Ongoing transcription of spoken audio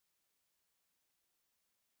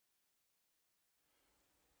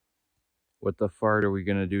What the fart are we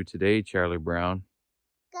gonna do today, Charlie Brown?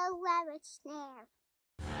 Go grab a snare.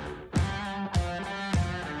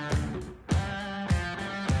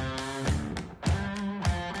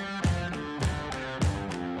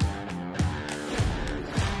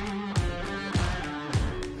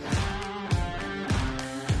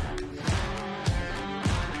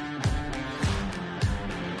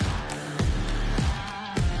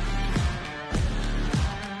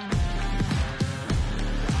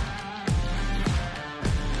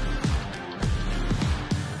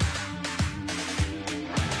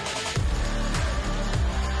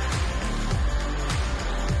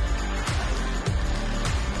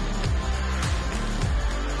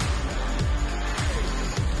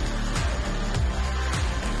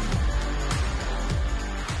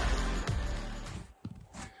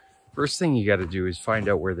 First thing you gotta do is find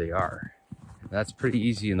out where they are. That's pretty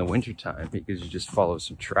easy in the wintertime because you just follow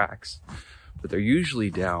some tracks. But they're usually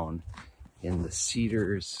down in the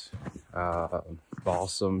cedars,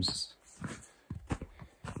 balsams,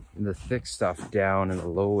 in the thick stuff down in the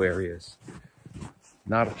low areas,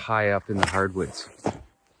 not high up in the hardwoods.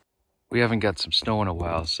 We haven't got some snow in a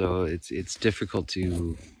while, so it's difficult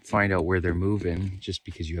to find out where they're moving just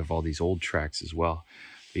because you have all these old tracks as well.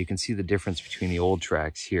 But you can see the difference between the old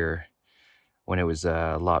tracks here when it was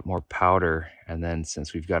a lot more powder, and then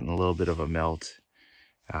since we've gotten a little bit of a melt,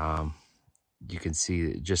 you can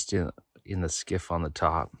see just in the skiff on the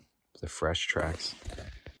top, the fresh tracks.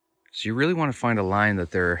 So you really want to find a line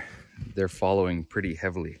that they're following pretty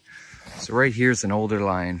heavily. So right here's an older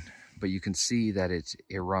line, but you can see that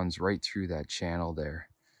it runs right through that channel there.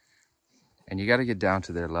 And you got to get down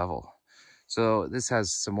to their level. So this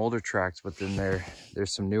has some older tracks, but then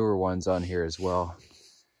there's some newer ones on here as well.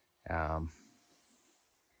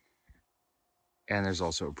 And there's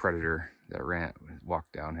also a predator that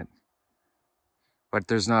walked down it. But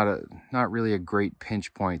there's not really a great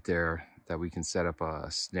pinch point there that we can set up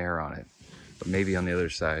a snare on it. But maybe on the other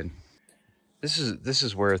side. This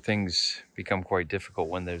is where things become quite difficult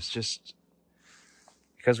when there's just,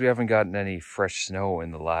 because we haven't gotten any fresh snow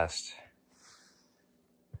in the last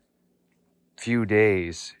few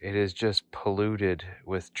days, it is just polluted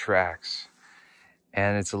with tracks.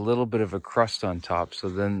 And it's a little bit of a crust on top. So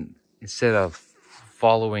then instead of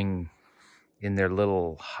following in their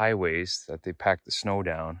little highways that they pack the snow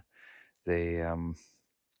down, they are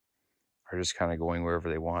just kind of going wherever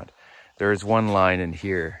they want. There is one line in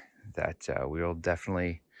here that we'll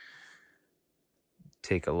definitely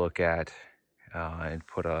take a look at and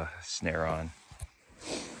put a snare on.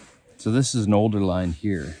 So this is an older line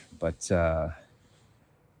here, but I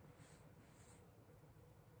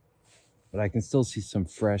can still see some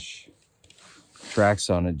fresh tracks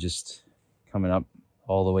on it just coming up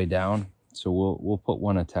all the way down. So we'll put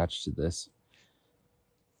one attached to this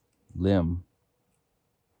limb.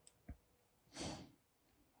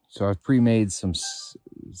 So I've pre-made some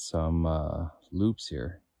loops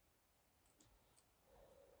here.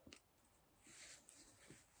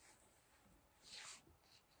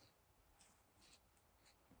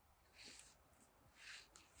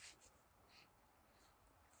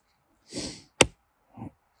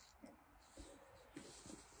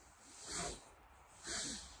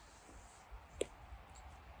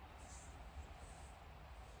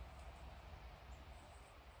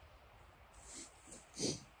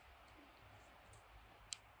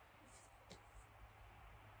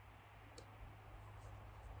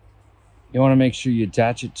 You want to make sure you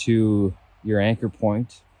attach it to your anchor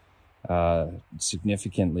point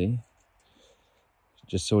significantly,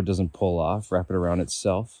 just so it doesn't pull off. Wrap it around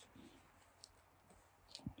itself.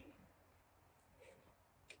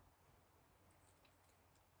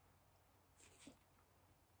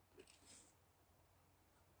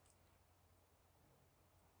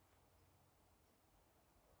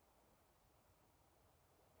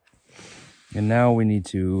 And now we need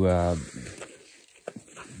to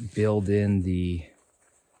build in the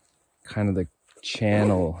kind of the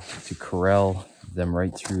channel to corral them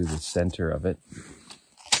right through the center of it.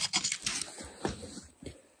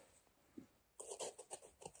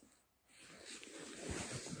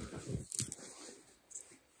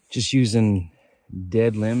 Just using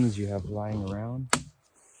dead limbs you have lying around.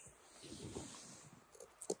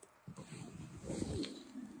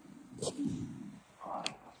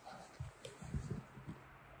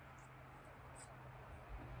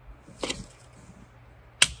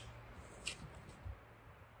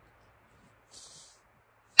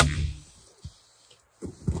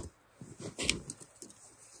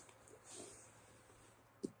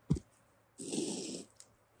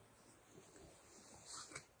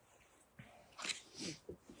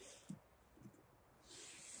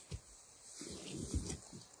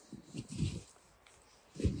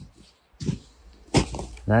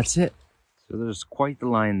 that's it. So there's quite the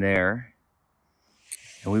line there.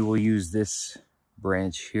 And we will use this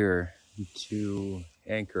branch here to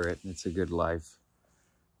anchor it. It's a good live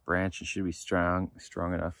branch. It should be strong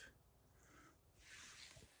enough.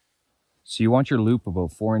 So you want your loop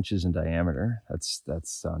about 4 inches in diameter.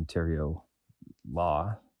 That's Ontario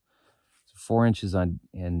law. So 4 inches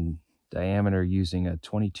in diameter using a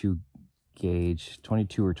 22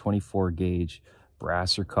 or 24 gauge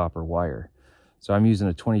brass or copper wire. So I'm using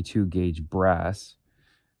a 22 gauge brass.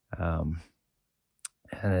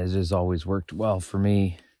 And it has always worked well for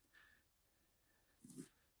me.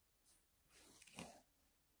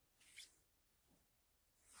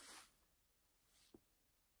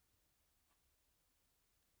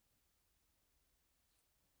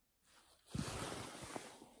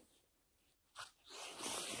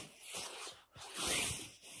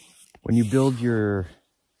 When you build your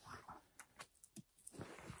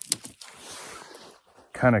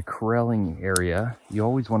kind of corralling area, you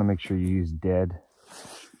always want to make sure you use dead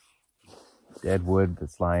wood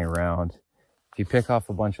that's lying around. If you pick off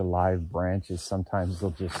a bunch of live branches, sometimes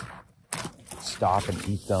they'll just stop and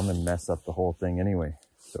eat them and mess up the whole thing anyway.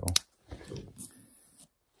 So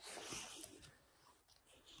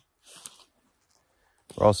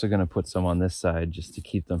we're also going to put some on this side just to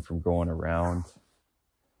keep them from going around.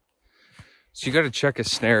 So you got to check a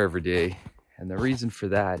snare every day, and the reason for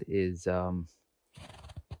that is you're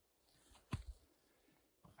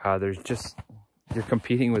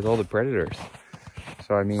competing with all the predators.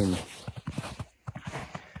 So I mean,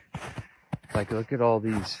 like, look at all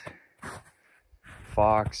these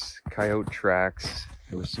fox, coyote tracks.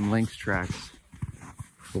 There was some lynx tracks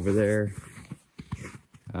over there.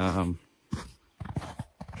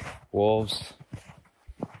 Wolves,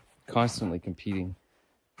 constantly competing.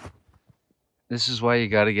 This is why you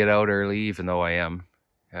got to get out early, even though I am,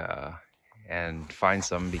 and find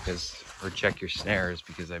some, or check your snares,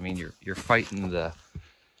 because I mean you're fighting the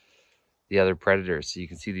other predators. So you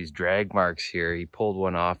can see these drag marks here. He pulled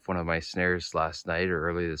one off one of my snares last night or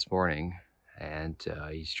early this morning, and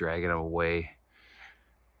he's dragging them away.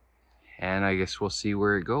 And I guess we'll see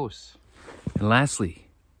where it goes. And lastly,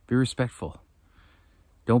 be respectful.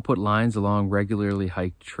 Don't put lines along regularly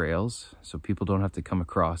hiked trails so people don't have to come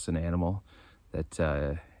across an animal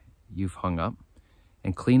that you've hung up.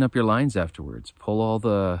 And clean up your lines afterwards. Pull all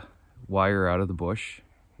the wire out of the bush.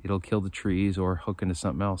 It'll kill the trees or hook into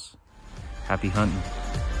something else. Happy hunting.